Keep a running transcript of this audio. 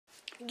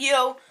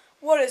Yo,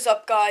 what is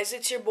up, guys?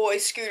 It's your boy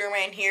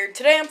Scooterman here.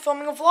 Today I'm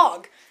filming a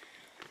vlog.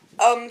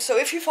 So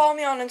if you follow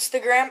me on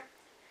Instagram,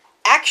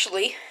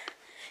 actually,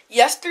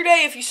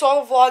 yesterday, if you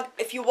saw the vlog,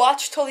 if you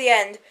watched till the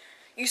end,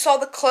 you saw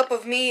the clip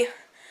of me,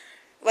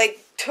 like,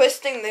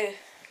 twisting the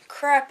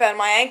crap out of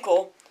my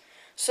ankle.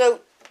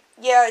 So,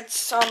 yeah,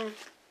 it's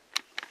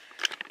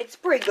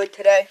pretty good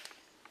today.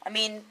 I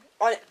mean,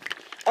 on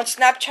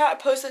Snapchat, I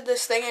posted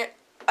this thing,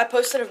 I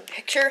posted a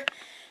picture,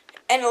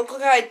 and it looked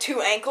like I had two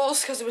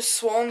ankles because it was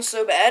swollen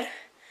so bad.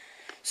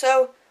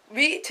 So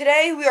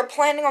today we are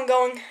planning on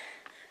going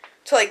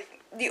to like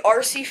the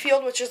RC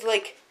field, which is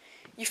like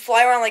you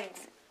fly around like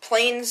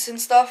planes and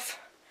stuff.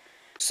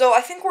 So I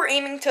think we're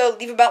aiming to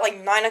leave about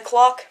like 9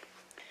 o'clock.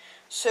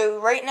 So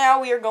right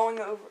now we are going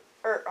over,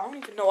 or I don't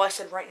even know why I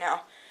said right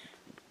now.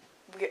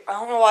 I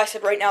don't know why I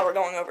said right now we're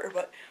going over,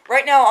 but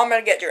right now I'm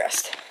gonna get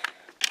dressed.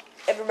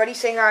 Everybody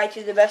saying hi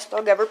to the best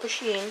dog ever,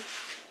 Pasheen.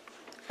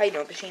 How you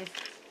doing, Pasheen?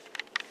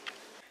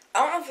 I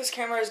don't know if this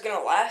camera is going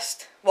to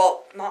last.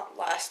 Well, not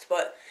last,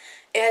 but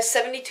it has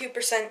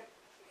 72%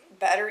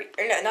 battery.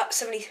 Or no, not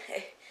 70.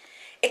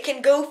 It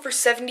can go for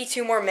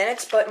 72 more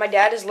minutes, but my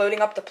dad is loading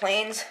up the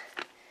planes.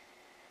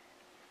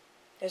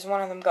 There's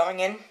one of them going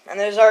in, and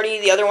there's already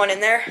the other one in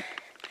there.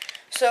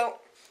 So,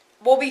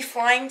 we'll be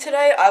flying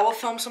today. I will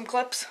film some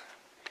clips.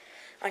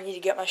 I need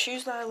to get my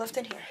shoes that I left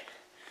in here.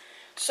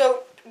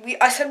 So,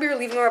 I said we were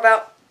leaving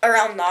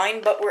around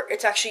 9, but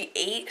it's actually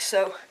 8,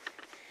 so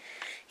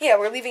yeah,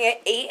 we're leaving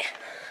at 8.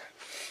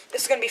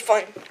 This is going to be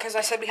fun, because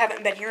I said we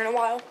haven't been here in a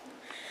while.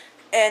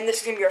 And this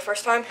is going to be our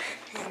first time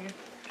in,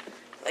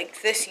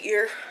 like, this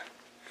year.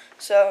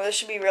 So, this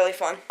should be really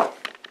fun.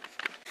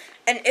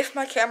 And if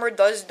my camera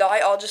does die,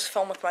 I'll just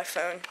film with my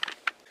phone.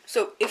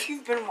 So, if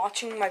you've been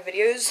watching my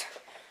videos,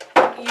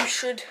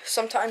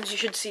 sometimes you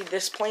should see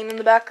this plane in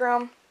the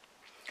background.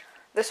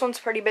 This one's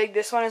pretty big.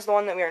 This one is the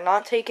one that we are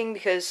not taking,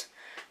 because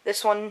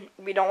this one,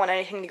 we don't want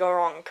anything to go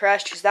wrong and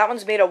crash, because that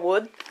one's made of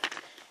wood.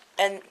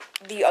 And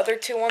the other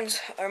two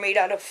ones are made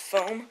out of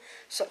foam,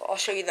 so I'll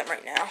show you them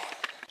right now.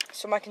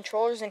 So my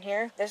controller's in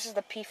here. This is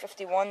the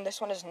P51.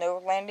 This one has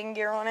no landing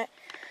gear on it.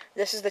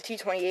 This is the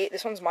T28.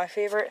 This one's my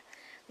favorite.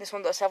 This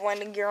one does have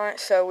landing gear on it,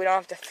 so we don't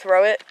have to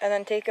throw it and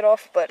then take it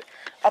off, but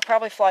I'll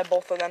probably fly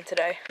both of them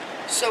today.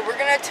 So we're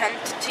going to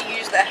attempt to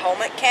use the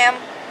helmet cam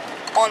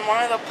on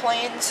one of the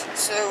planes,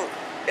 so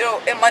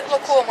it might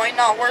look cool, it might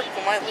not work,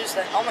 we might lose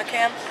the helmet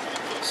cam.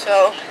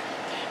 So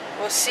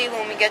we'll see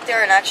when we get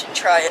there and actually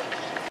try it.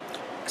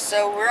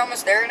 So we're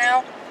almost there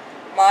now.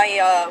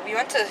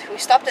 We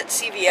stopped at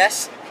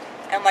CVS,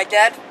 and my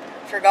dad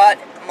forgot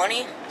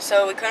money,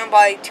 so we couldn't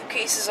buy 2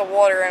 cases of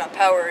water and a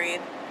Powerade.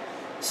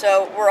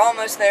 So we're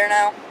almost there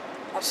now.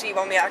 I'll see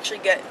when we actually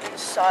get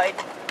inside.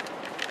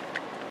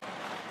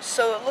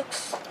 So it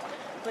looks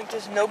like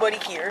there's nobody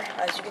here,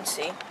 as you can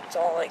see. It's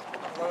all like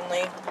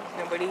lonely,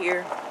 nobody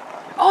here.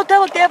 Oh,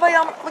 look, they have like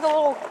a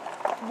little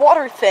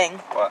water thing.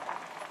 What?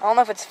 I don't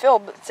know if it's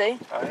filled, but see?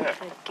 Oh yeah.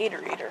 Like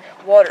Gatorade or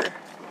water.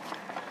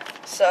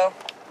 So,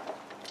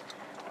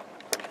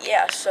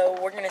 yeah, so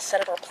we're going to set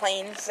up our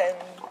planes and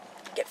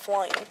get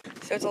flying.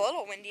 So it's a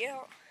little windy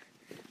out.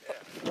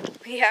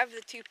 We have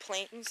the 2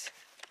 planes.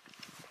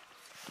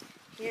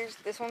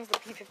 This one's the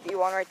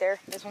P51 right there.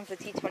 This one's the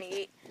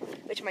T28,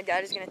 which my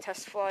dad is going to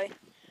test fly,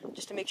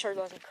 just to make sure it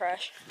doesn't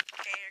crash.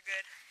 Okay, you're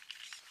good.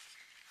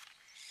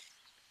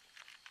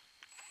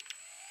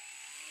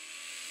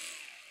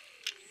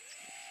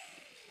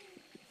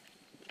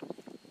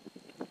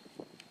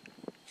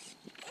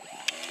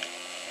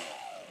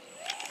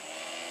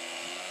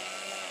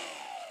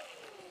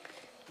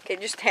 Okay,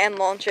 just hand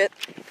launch it.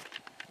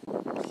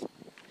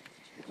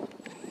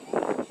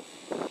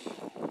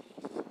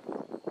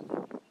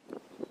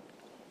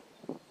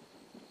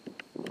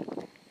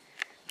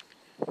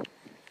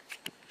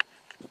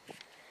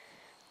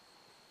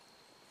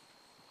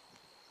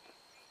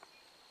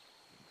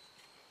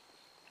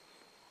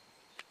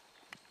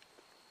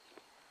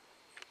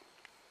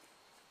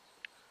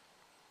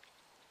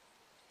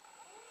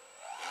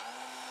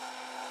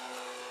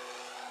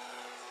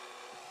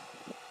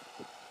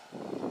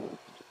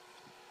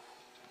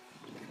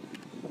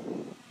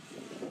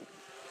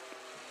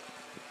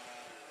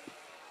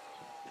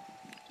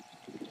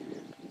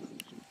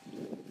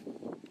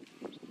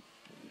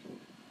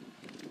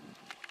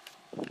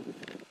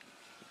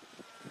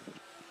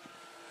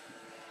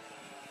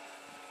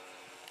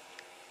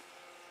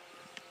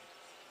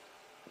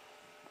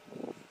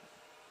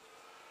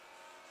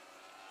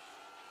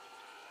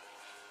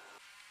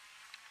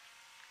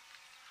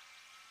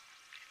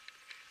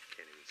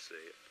 Can't even see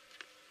it.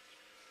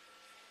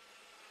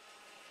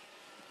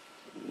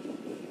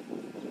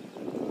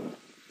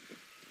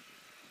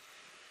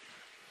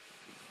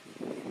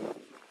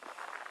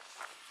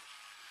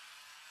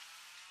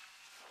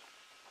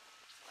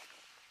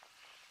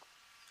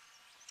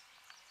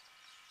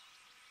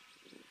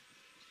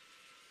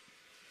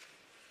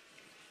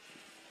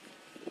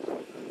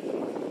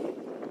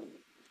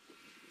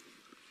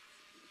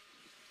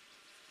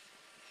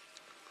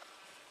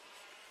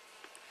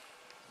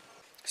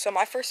 So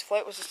my first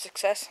flight was a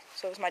success.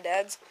 So was my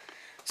dad's.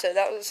 So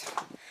that was,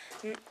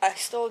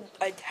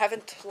 I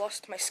haven't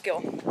lost my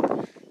skill.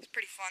 It's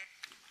pretty fun.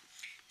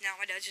 Now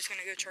my dad's just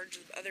gonna go charge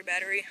the other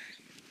battery.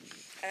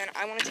 And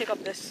I want to take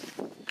up this,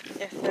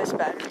 if this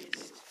battery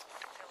is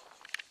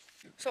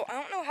filled. So I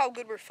don't know how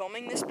good we're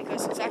filming this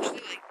because it's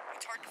actually like,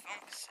 it's hard to film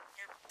because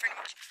you're pretty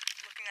much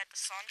looking at the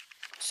sun.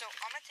 So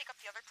I'm gonna take up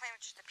the other plane,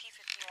 which is the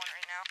P-51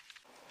 right now.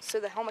 So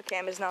the helmet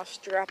cam is now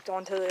strapped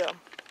onto the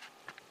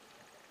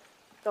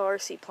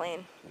RC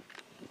plane.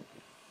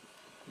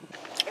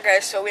 Okay,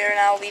 so we are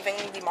now leaving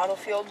the model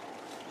field.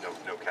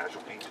 No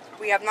casualties.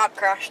 We have not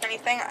crashed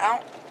anything.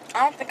 I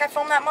don't think I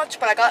filmed that much,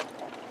 but I got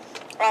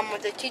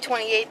with the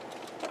T-28,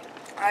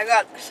 I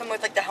got some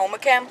with like the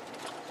helmet cam.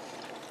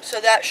 So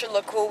that should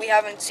look cool. We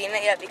haven't seen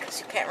it yet because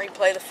you can't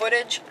replay the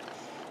footage.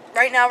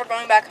 Right now we're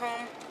going back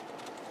home.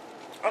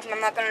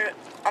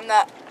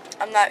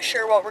 I'm not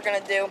sure what we're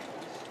gonna do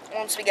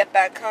once we get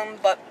back home,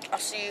 but I'll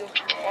see you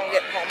when we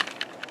get home.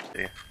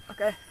 Yeah.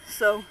 Okay,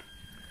 so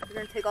we're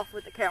gonna take off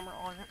with the camera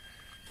on it.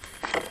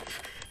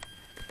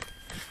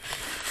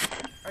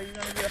 Are you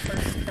gonna be the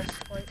first test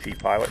flight?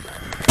 T-pilot.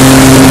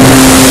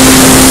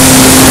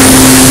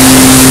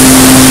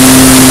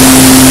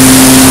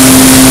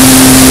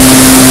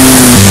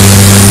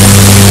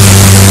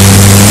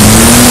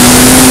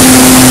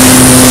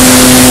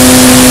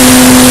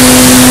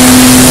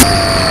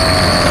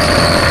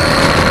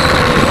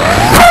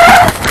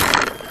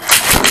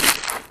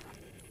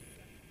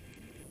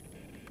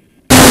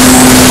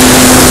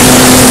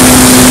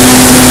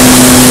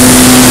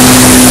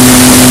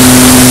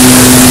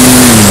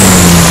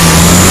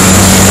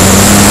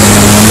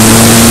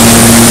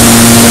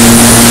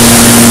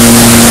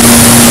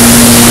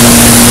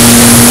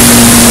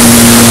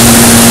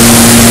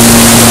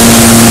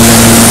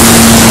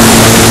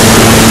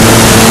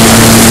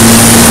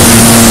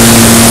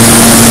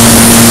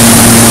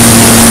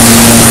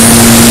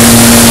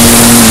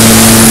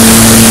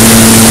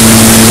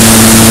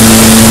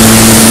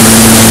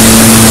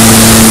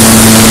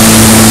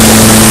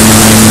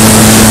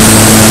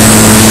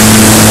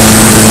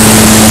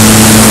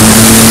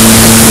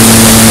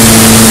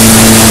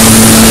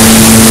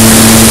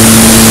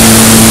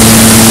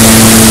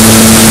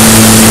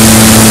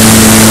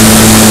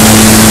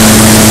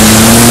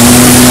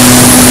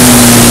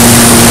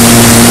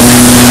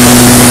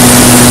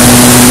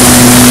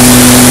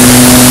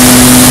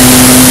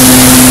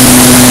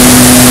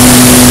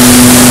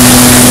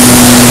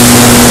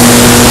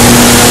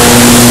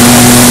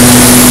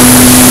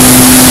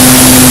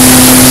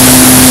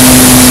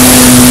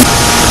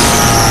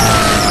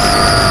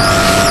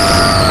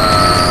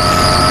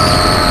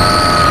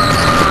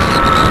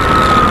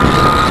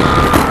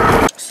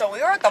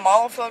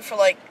 Field for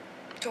like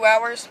 2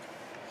 hours,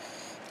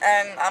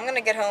 and I'm gonna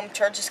get home,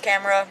 charge this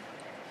camera,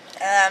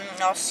 and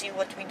I'll see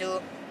what we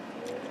do.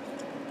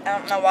 I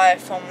don't know why I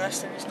filmed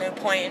this. There's no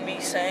point in me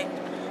saying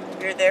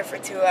you're there for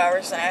 2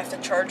 hours and I have to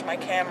charge my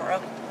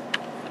camera.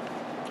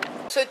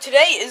 So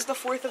today is the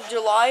 4th of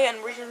July,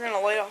 and we're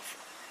gonna light off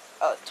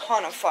a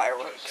ton of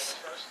fireworks.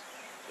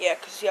 Yeah,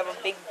 because you have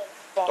a big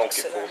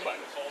box of them.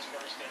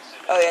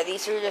 Oh yeah,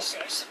 these are just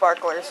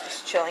sparklers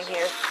just chilling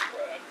here.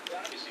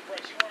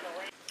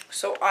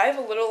 So I have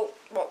a little,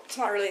 well, it's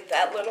not really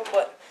that little,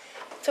 but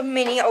it's a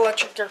mini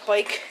electric dirt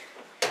bike.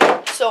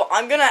 So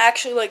I'm gonna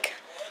actually, like,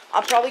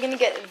 I'm probably gonna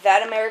get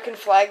that American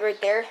flag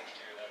right there.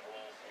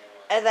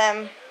 And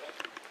then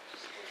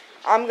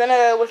I'm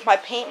gonna, with my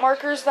paint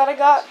markers that I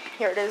got,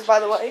 here it is, by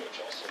the way,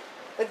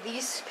 with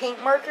these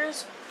paint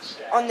markers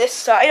on this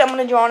side, I'm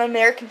gonna draw an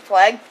American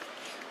flag.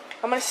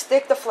 I'm gonna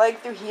stick the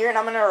flag through here, and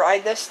I'm gonna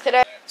ride this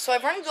today. So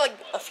I've run into, like,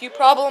 a few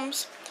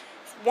problems.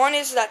 One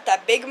is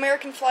that big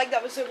American flag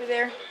that was over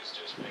there,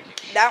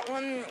 that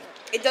one,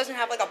 it doesn't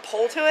have like a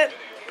pole to it,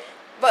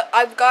 but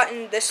I've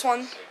gotten this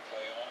one,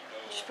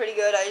 which is pretty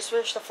good. I just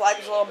wish the flag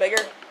was a little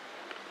bigger.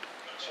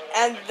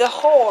 And the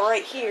hole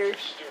right here,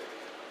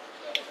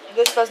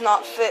 this does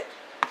not fit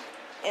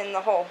in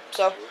the hole,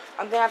 so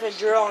I'm gonna have to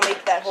drill and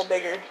make that hole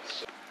bigger.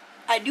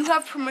 I do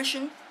have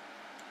permission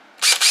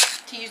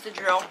to use the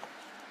drill.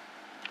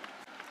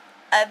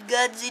 I've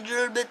got the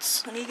drill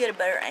bits. Let me get a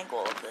better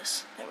angle of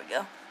this. There we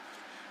go.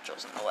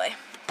 Drill's in the way.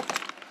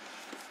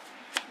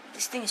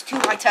 This thing is too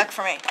high tech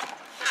for me.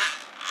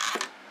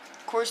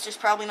 Of course, there's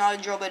probably not a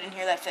drill bit in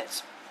here that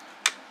fits.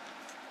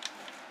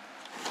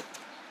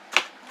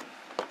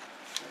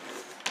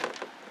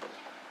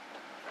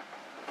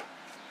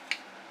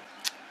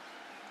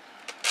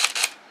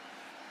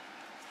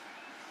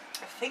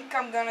 I think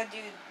I'm gonna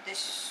do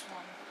this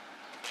one.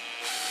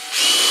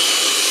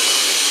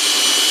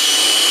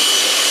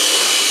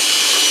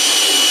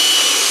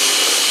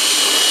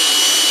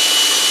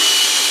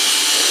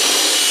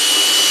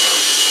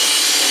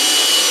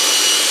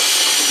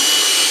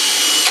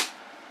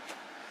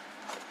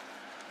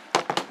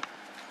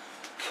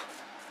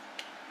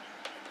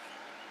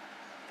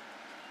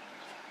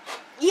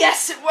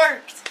 Yes, it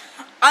worked.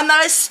 I'm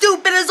not as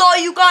stupid as all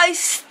you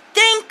guys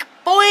think,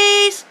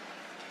 boys.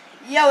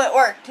 Yo, it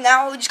worked.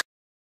 Now we just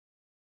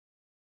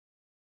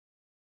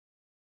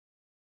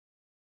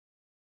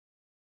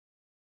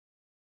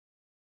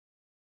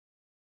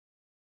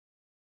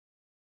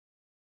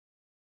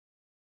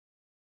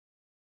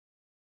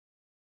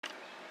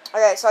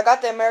Okay, so I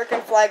got the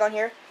American flag on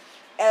here,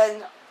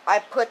 and I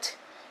put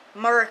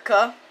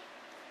America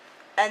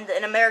and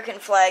an American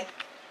flag.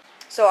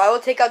 So I will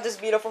take out this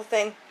beautiful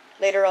thing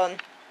later on.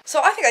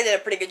 So I think I did a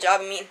pretty good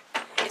job. I mean,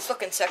 it's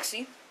looking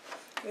sexy.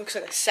 It looks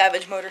like a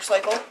savage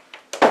motorcycle.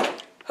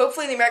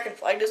 Hopefully the American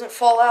flag doesn't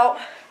fall out.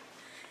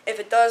 If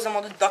it does, then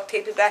we'll just duct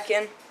tape it back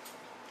in.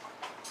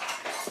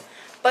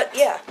 But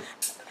yeah.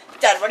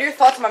 Dad, what are your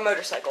thoughts on my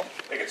motorcycle?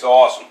 I think it's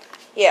awesome.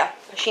 Yeah.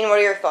 Machine, what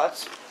are your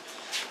thoughts?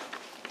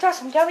 It's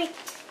awesome, Joey.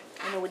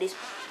 I know it is.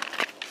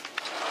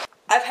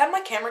 I've had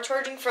my camera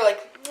charging for like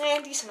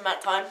a decent amount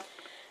of time.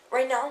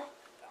 Right now,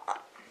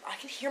 I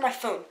can hear my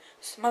phone.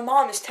 My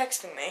mom is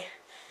texting me.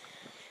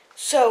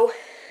 So,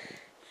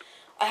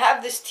 I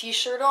have this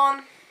t-shirt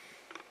on.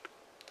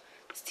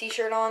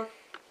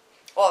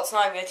 Well, it's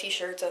not even a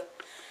t-shirt.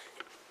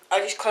 I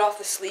just cut off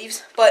the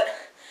sleeves. But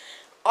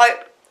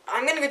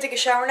I'm gonna go take a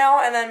shower now,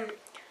 and then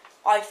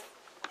I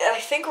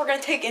think we're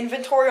gonna take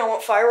inventory on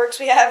what fireworks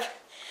we have,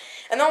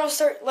 and then we'll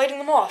start lighting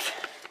them off.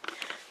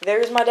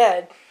 There's my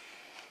dad.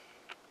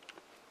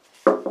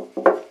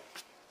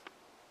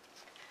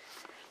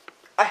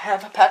 I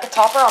have a pack of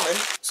Top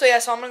Ramen. So yeah,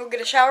 so I'm gonna go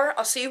get a shower.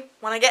 I'll see you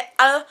when I get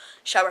out of the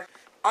shower.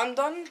 I'm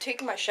done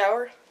taking my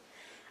shower.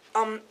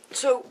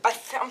 So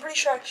I'm pretty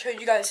sure I showed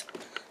you guys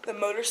the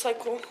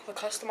motorcycle, the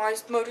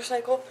customized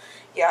motorcycle.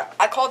 Yeah,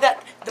 I call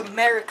that the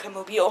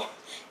America-mobile.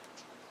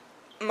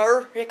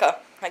 America,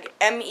 like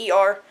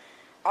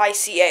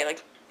M-E-R-I-C-A,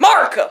 like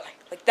America,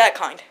 like that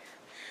kind.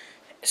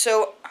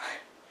 So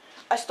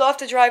I still have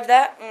to drive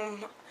that.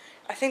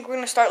 I think we're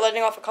gonna start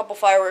letting off a couple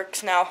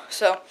fireworks now.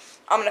 So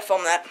I'm gonna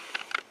film that.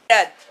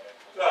 Dad,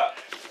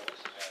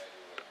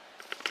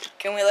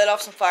 can we let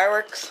off some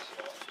fireworks?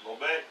 A little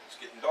bit. It's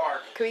getting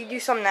dark. Can we do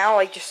some now,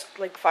 like just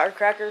like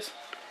firecrackers?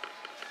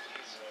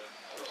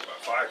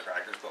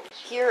 Firecrackers, but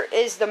Here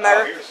is the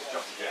here's the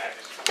jumping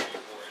jacks.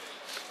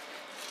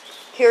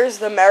 Here's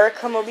the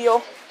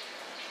America-mobile.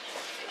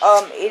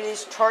 It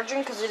is charging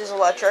because it is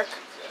electric.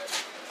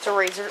 It's a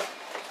Razor.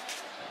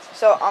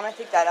 So I'm gonna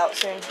take that out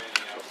soon.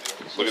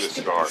 Look at the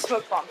cigar.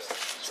 Smoke bombs.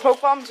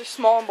 Smoke bombs are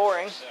small and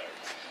boring.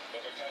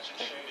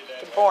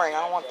 They're boring. I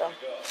don't want them.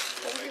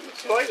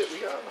 Light it, we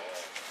got it.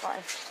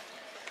 Fine.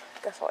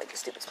 Guess I'll like the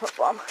stupid smoke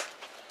bomb.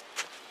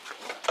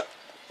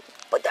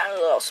 Put down a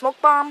little smoke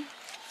bomb.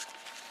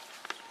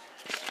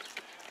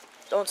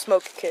 Don't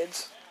smoke,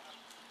 kids.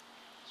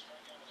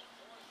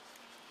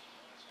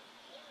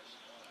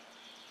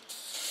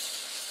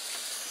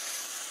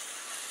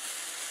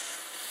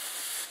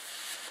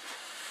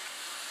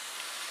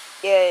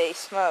 Yay,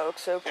 smoke,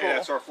 so cool. Yeah,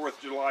 that's our 4th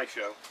of July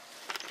show.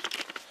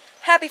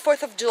 Happy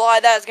 4th of July,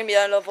 that is going to be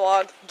the end of the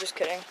vlog. Just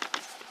kidding.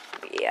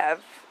 We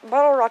have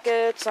bottle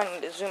rockets. I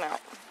need to zoom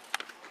out.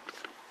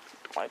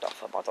 Light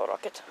off a bottle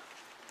rocket.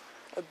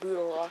 A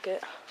boodle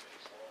rocket.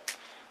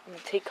 I'm going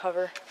to take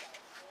cover.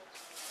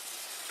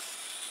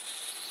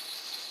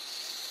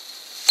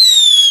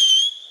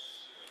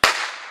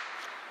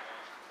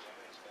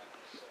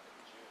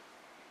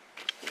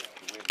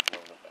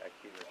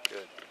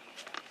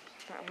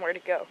 Where'd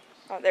it go?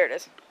 Oh, there it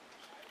is.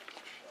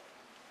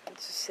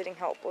 It's just sitting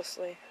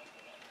helplessly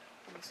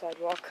on the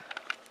sidewalk.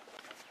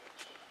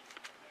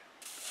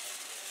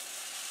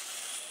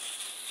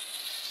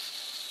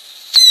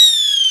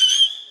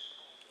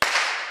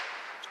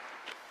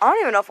 I don't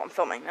even know if I'm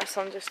filming this.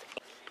 I'm just...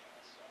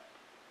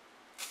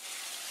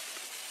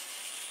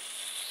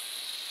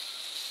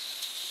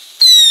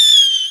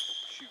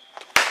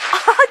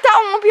 That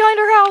one behind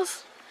our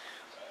house!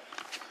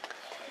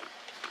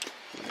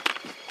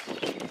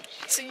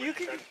 So you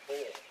can...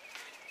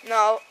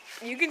 No,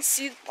 you can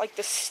see like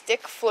the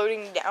stick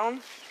floating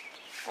down.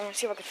 I'm gonna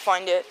see if I can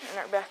find it in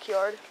our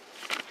backyard.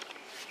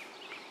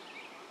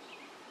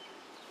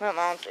 No, I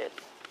don't see it.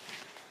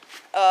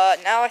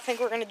 Now I think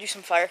we're gonna do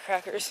some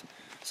firecrackers.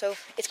 So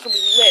it's gonna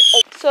be lit.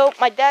 Oh, so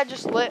my dad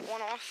just lit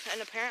one off,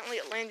 and apparently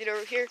it landed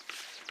over here.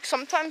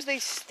 Sometimes they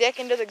stick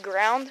into the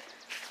ground.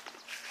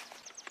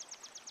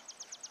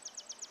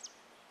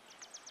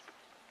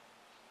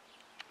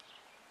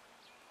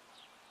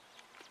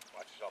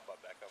 Watch yourself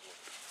up, back up a little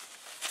bit.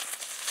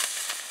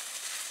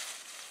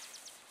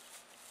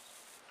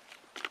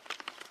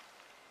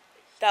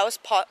 That was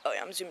oh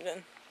yeah, I'm zoomed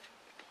in.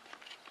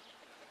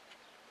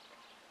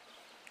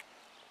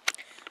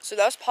 So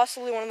that was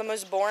possibly one of the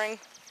most boring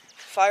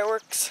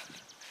firework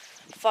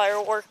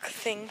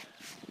thing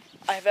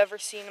I've ever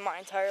seen in my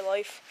entire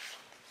life.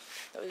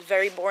 It was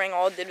very boring.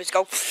 All it did was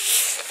go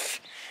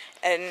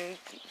and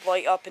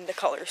light up into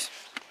colors.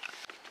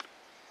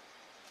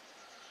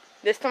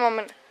 This time I'm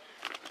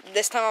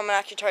gonna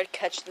actually try to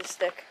catch this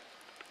stick.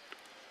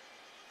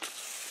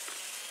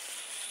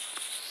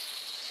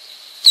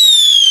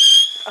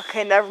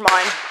 Okay, never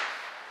mind.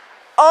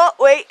 Oh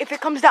wait, if it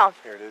comes down.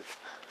 Here it is.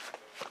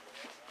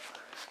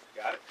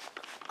 Got it?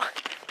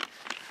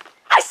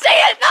 I see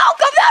it! No,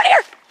 come down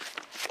here!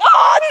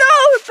 Oh no,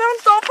 it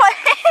bounced off my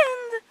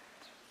hand.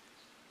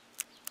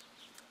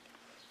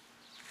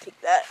 Take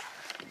that.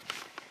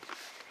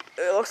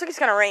 It looks like it's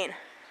gonna rain.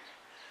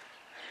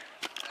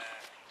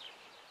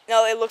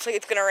 No, it looks like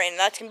it's gonna rain.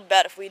 That's gonna be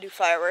bad if we do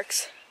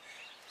fireworks.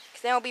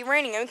 Because then it'll be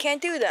raining and we can't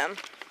do them.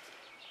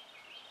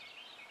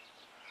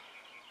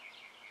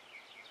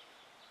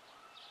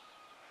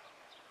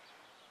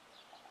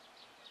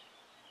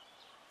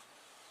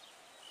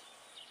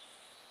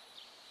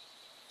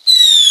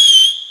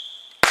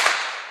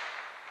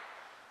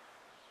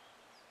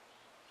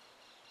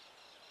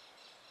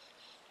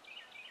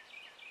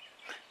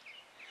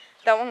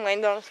 That one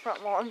landed on his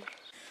front lawn.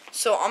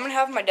 So I'm gonna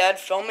have my dad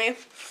film me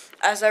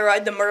as I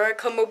ride the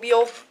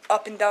Miracle-mobile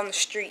up and down the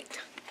street.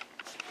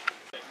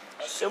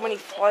 So many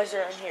flies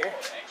are in here.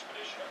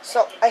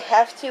 So I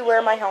have to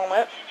wear my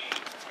helmet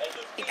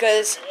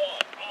because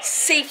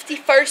safety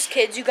first,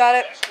 kids. You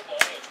gotta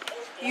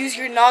use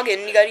your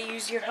noggin. You gotta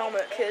use your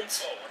helmet,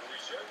 kids.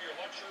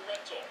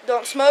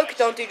 Don't smoke,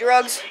 don't do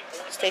drugs.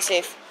 Stay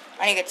safe.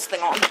 I need to get this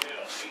thing on.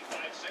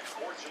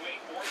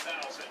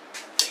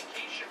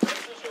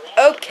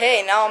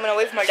 Okay, now I'm gonna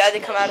wait for my dad to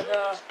come out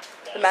of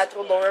the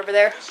magical door over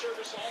there.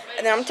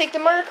 And then I'm gonna take the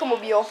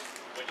Miracle-mobile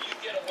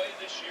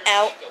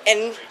out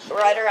and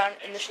ride around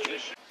in the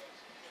street.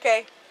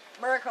 Okay,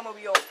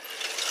 Miracle-mobile.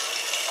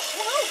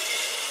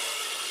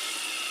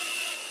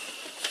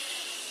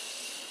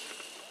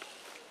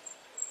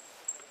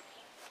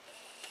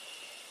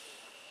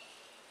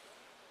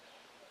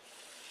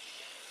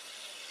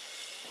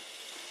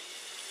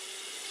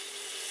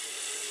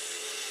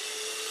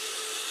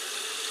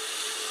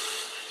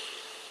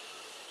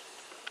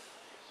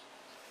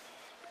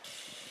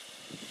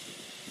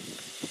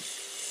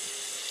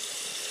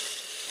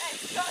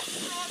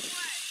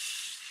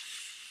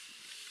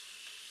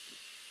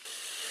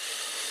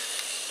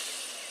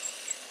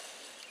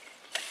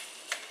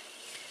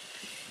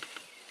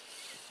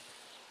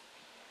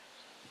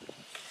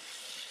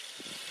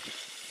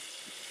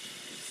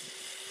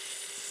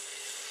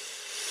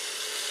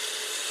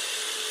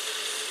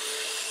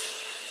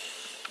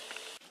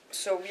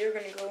 So we are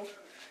gonna go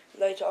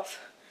light off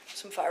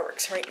some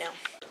fireworks right now.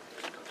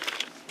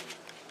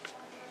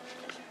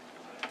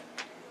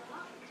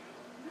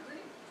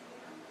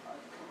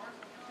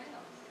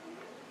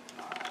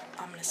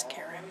 I'm gonna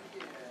scare him.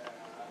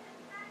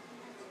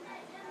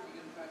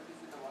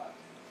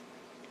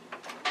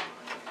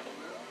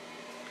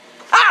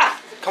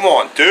 Ah! Come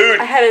on, dude.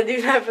 I had to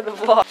do that for the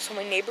vlog. So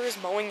my neighbor is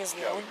mowing his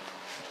lawn.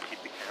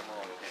 Keep the camera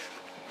on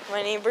him.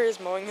 My neighbor is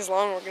mowing his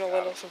lawn. We're gonna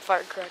light off some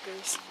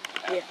firecrackers.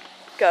 Yeah,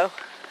 go.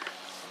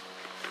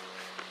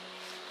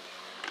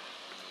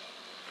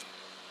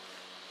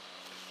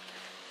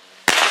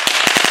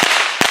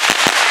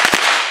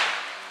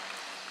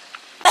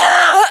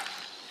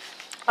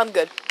 I'm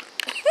good.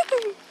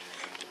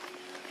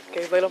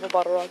 Okay, light up a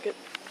bottle rocket.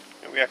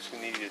 And we actually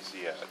need is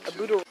the A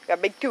boodle. Got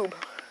a big tube.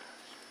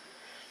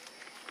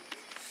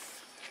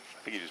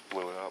 I think you just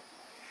blew it up.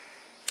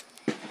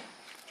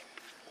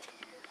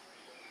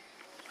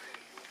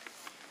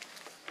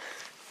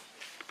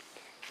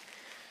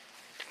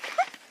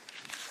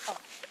 Oh,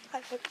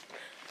 hi, look.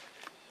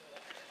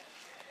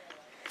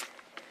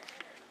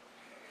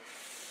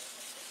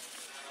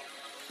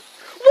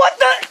 What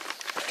the?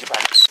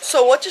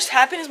 So what just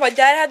happened is my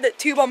dad had the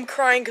tube. I'm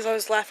crying because I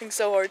was laughing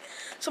so hard.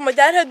 So my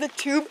dad had the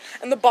tube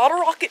and the bottle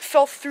rocket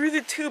fell through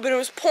the tube and it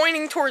was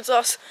pointing towards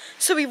us.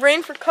 So we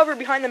ran for cover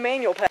behind the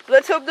manual pad.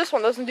 Let's hope this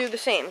one doesn't do the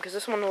same because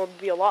this one will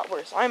be a lot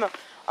worse. I'm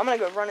gonna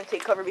go run and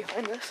take cover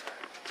behind this.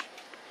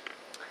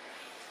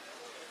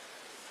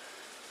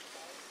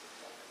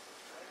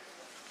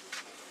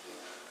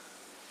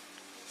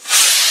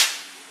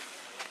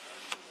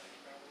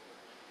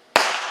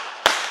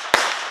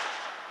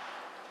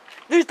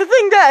 There's the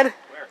thing, Dad!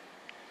 Where?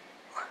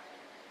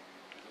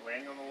 Is it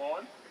landing on the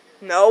lawn?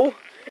 No.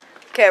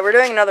 Okay, we're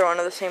doing another one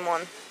of the same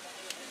one.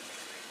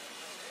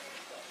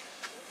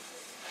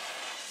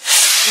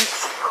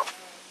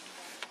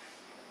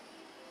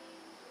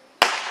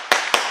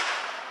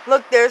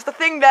 Look, there's the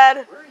thing,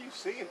 Dad. Where are you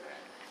seeing that?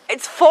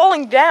 It's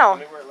falling Tell down.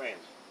 me where it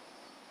lands.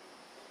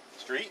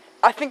 Street?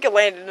 I think it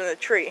landed in the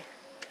tree.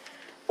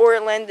 Or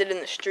it landed in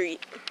the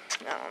street.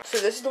 No. So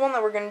this is the one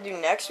that we're gonna do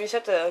next. We just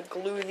have to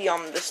glue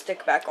the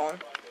stick back on.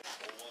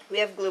 We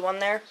have glue on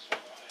there.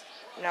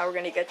 Now we're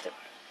gonna get to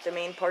the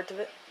main part of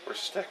it. Where's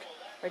the stick?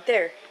 Right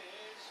there.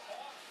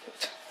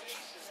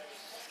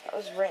 That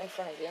was right in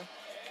front of you.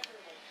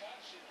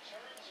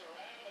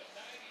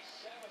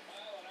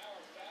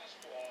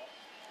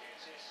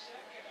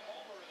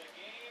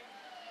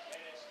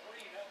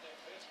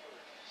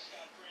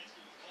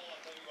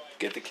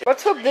 Get the kid.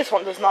 Let's hope this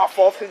one does not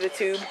fall through the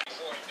tube.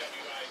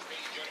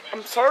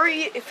 I'm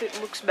sorry if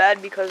it looks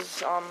bad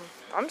because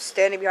I'm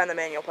standing behind the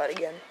manual pad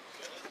again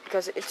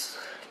because it's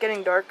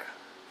getting dark.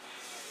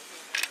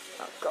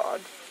 Oh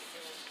God.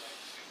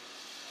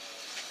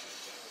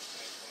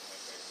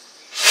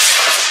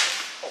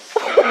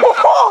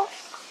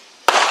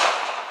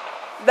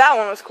 That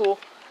one was cool.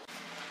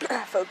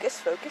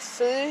 Focus, focus.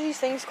 So there's these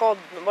things called,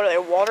 what are they,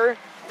 water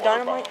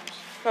dynamite? bombs.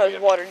 No, it's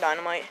Yep. water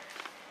dynamite.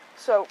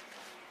 So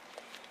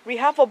we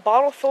have a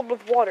bottle filled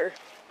with water.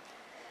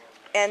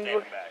 And Stand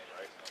we're, back,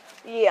 right?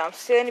 yeah, I'm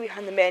standing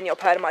behind the manual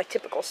pad in my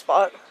typical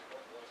spot.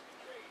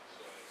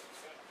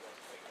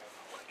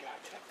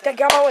 That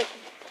got my way.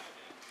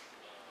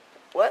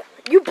 What?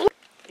 You blew.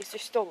 Is there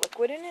still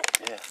liquid in it?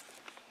 Yeah.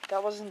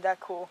 That wasn't that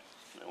cool.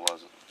 It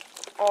wasn't.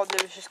 All it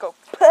did was just go.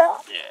 Yeah.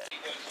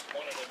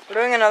 We're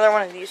doing another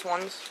one of these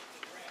ones.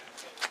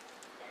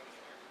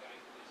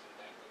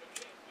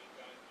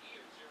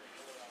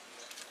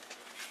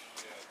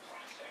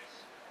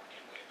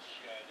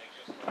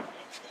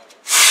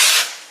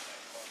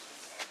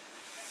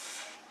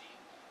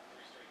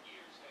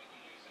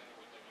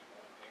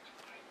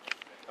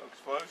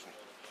 Explosion.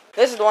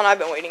 This is the one I've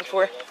been waiting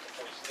for.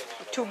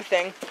 The tube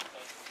thing.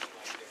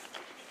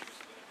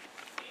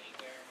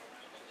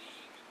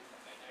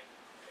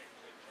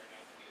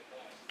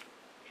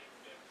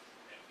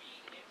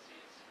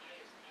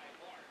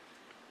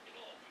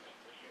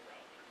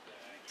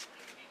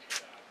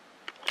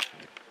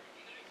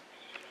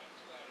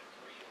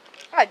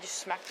 I just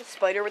smacked the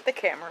spider with the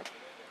camera.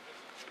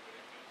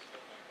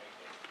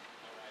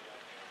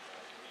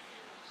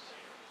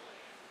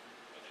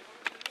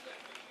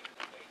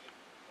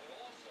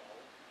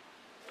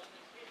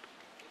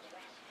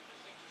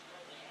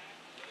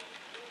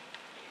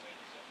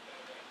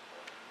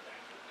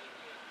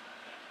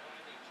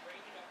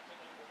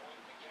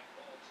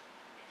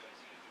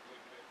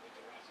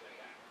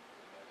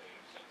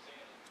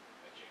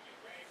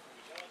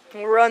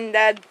 Run,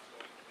 Dad.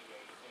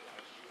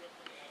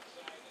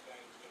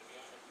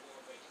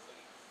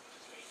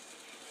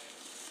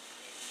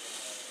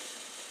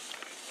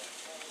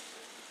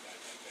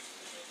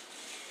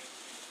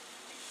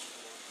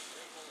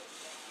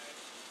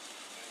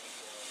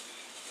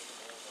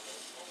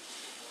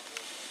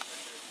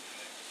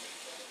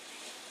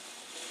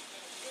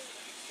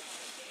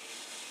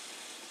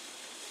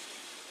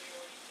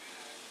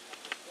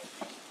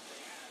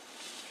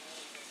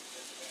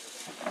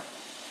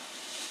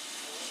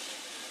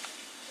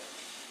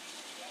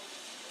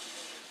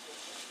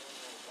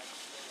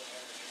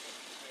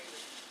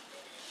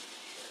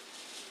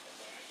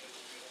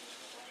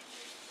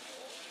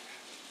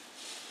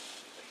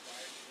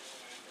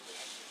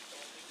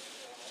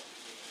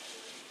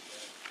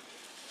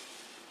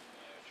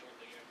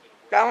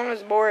 That one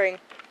was boring.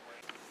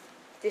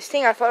 This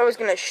thing, I thought it was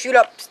going to shoot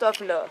up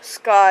stuff in the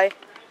sky.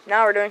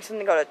 Now we're doing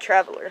something called a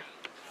traveler.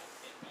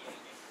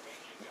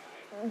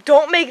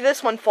 Don't make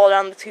this one fall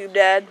down the tube,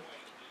 Dad.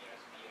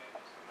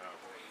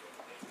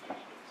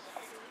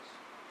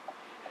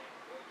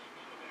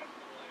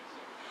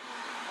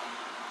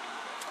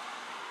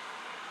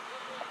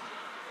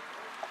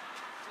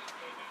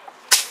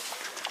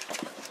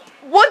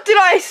 What did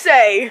I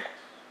say?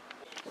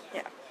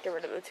 Yeah, get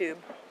rid of the tube.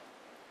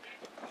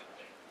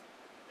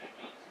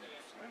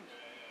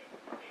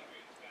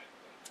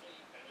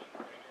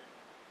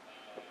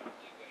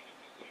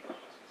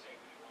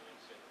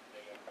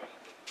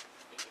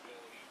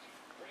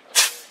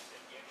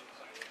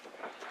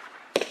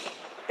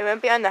 It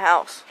went behind the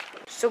house.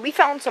 So we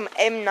found some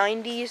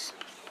M90s.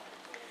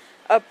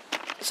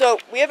 So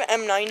we have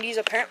M90s.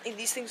 Apparently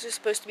these things are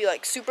supposed to be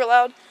like super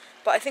loud,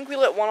 but I think we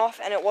lit one off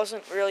and it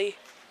wasn't really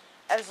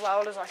as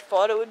loud as I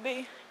thought it would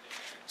be.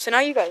 So now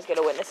you guys get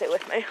to witness it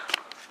with me.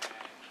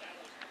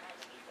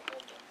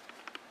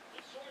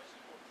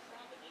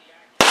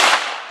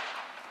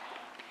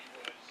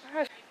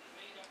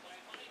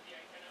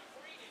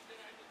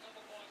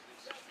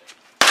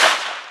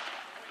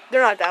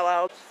 They're not that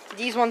loud.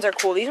 These ones are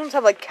cool. These ones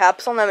have like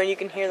caps on them and you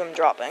can hear them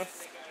dropping.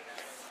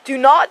 Do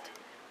not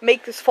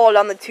make this fall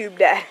down the tube,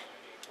 Dad.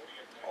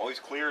 Always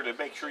clear to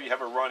make sure you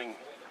have a running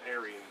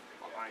area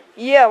behind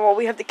you. Yeah, well,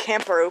 we have the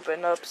camper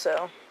open up,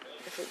 so.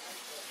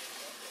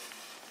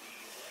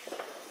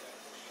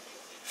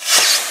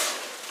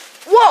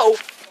 Whoa!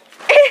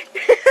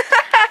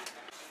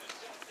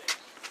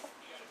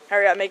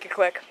 Hurry up, make it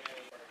quick.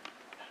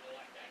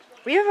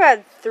 We have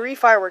had 3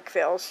 firework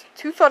fails.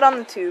 2 fell down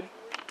the tube.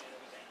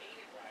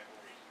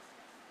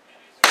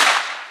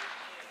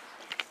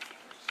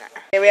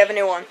 Okay, we have a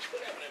new one.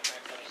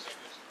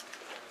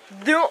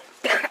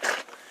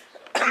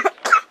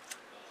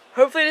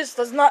 Hopefully this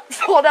does not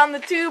fall down the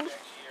tube.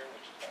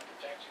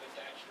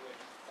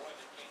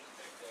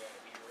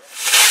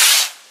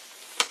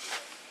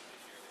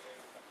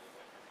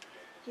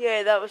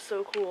 Yeah, that was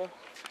so cool.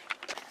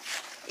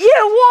 Yeah,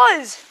 it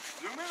was!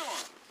 Zoom in on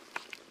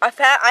it.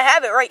 I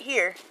have it right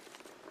here.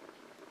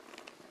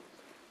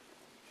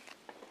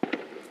 We're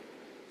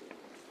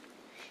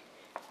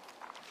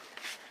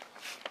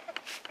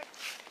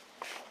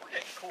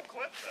getting cool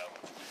clips though.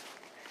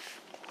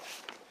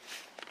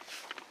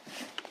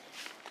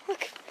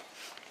 Look.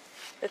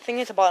 The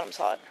thing at the bottom's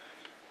hot.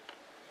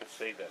 Let's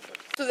save that.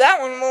 So that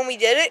one, when we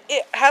did it,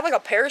 it had like a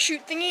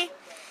parachute thingy.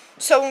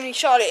 So when we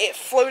shot it, it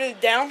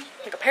floated down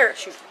like a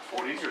parachute.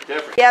 Oh, these are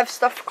different. We have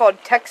stuff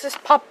called Texas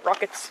Pop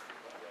Rockets.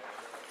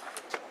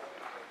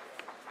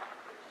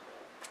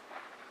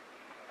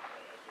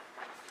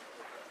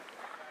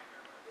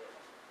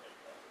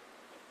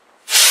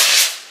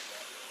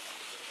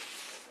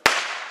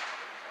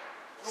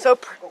 So,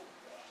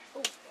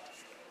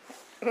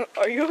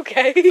 are you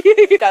okay?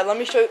 Dad, let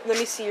me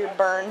see your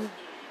burn.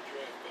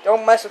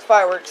 Don't mess with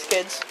fireworks,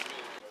 kids.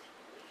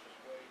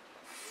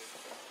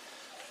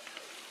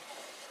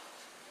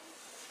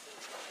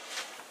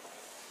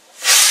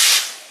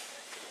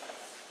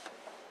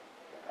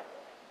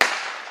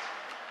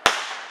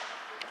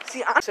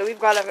 See, so we've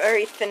got a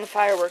very thin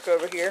firework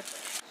over here.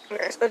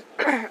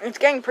 It's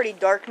getting pretty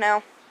dark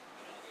now.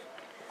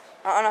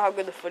 I don't know how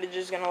good the footage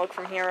is going to look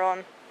from here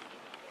on.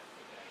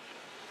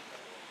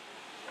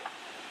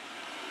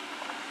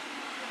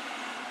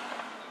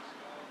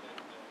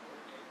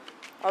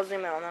 I'll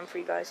zoom in on them for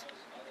you guys.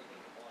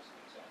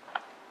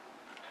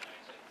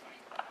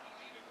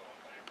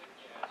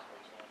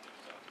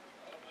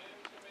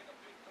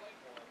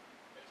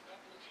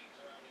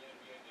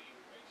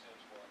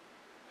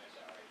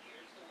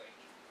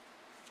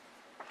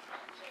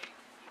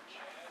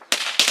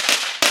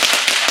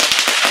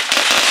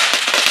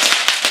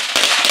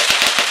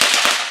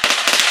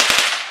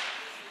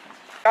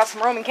 Got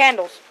some Roman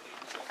candles.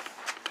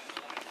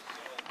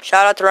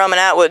 Shout out to Roman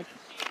Atwood.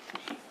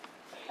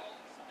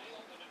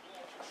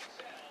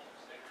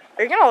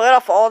 Are you gonna let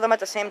off all of them at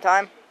the same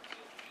time?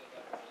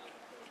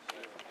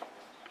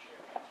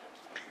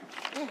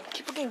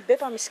 People getting bit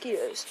by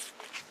mosquitoes.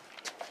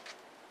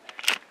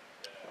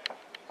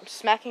 I'm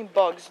smacking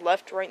bugs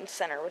left, right, and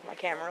center with my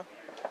camera.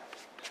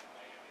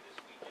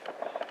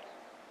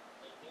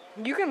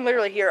 You can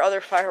literally hear other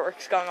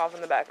fireworks going off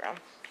in the background.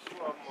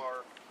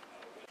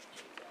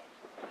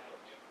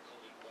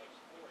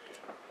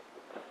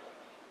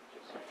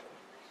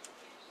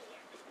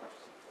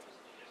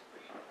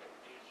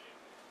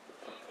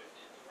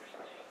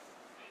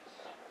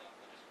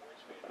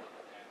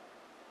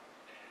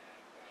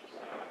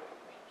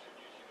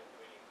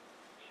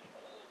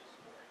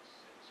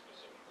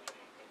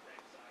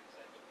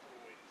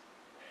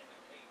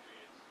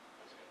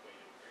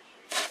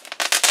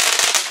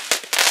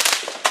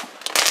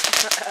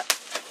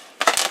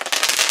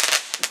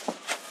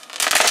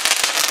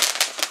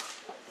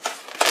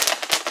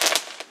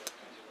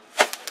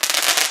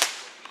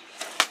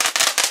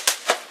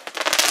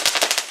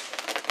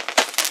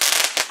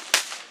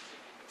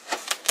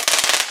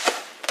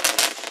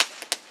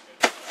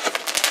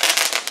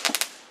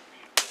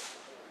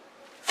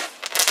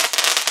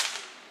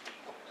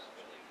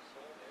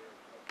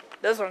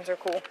 Those ones are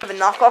cool. I have a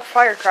knockoff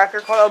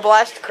firecracker called a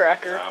blast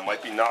cracker. It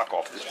might be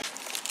knockoff.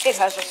 It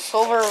has a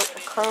silver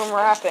chrome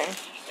wrapping.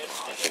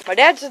 My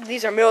dad said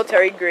these are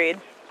military grade.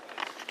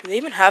 Do they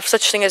even have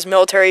such thing as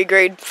military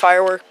grade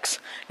fireworks?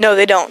 No,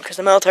 they don't, because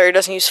the military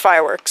doesn't use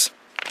fireworks.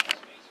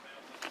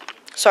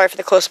 Sorry for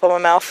the close-up on my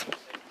mouth.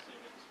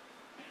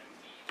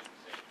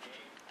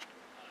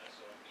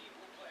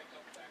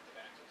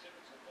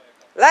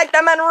 Light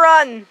them and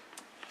run!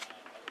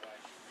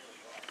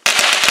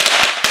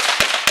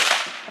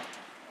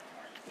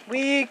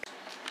 Weak.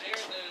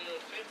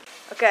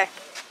 Okay.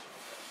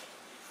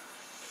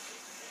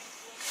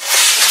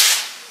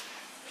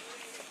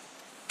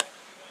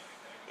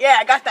 Yeah,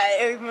 I got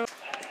that.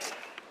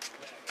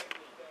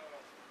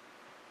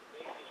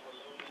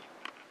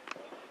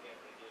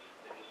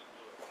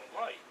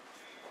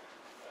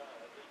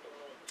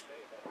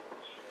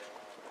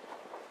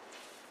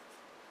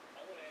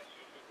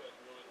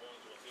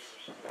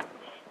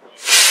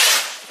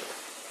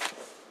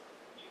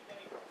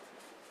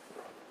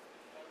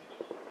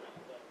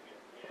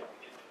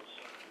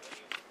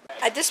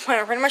 At this point,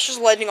 I'm pretty much just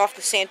lighting off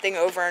the same thing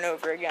over and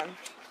over again.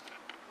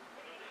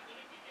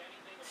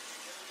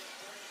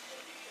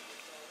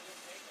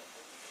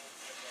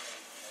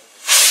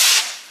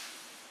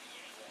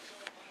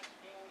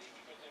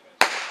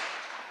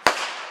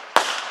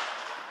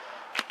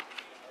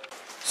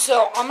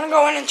 So, I'm gonna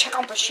go in and check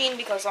on Pasheen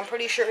because I'm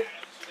pretty sure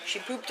she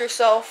pooped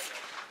herself.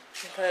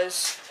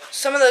 Because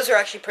some of those are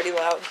actually pretty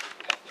loud.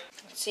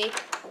 Let's see.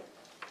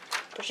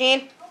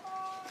 Pasheen?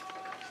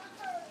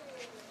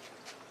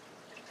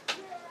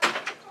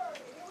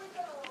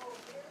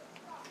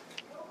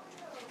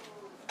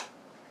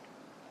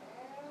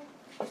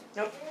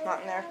 Nope,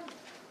 not in there.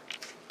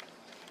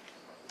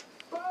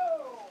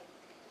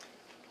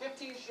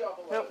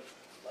 Nope.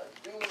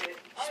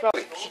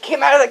 She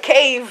came out of the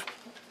cave.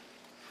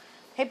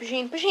 Hey,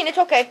 Pasheen. Pasheen, it's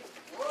okay.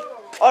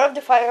 All of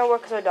the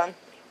fireworks are done.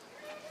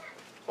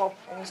 Well,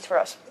 at least for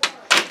us.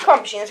 Come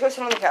on, Pasheen. Let's go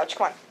sit on the couch.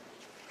 Come on.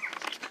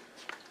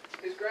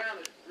 This ground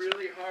is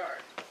really hard.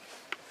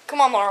 Come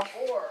on, Laurel.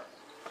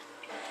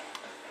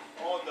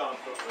 All done,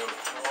 Coco.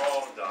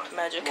 All done.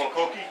 Magic. You want a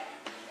cookie?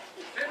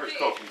 Where's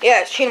Cokie?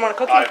 Yeah, Sheen, want a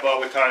cookie? Alright, but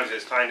what time is it?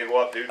 It's time to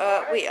go up, dude.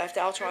 Wait, I have to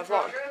outro my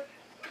vlog.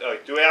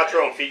 Do an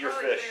outro and feed your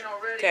fish.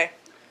 Okay.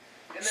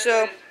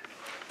 So,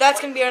 that's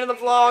going to be the end of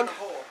the vlog.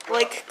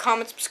 Like,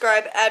 comment,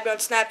 subscribe, add me on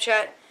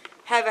Snapchat.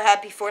 Have a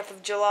happy 4th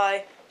of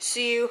July.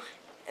 See you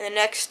in the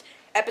next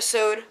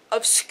episode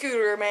of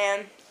Scooter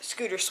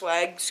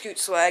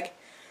Swag.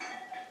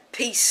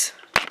 Peace.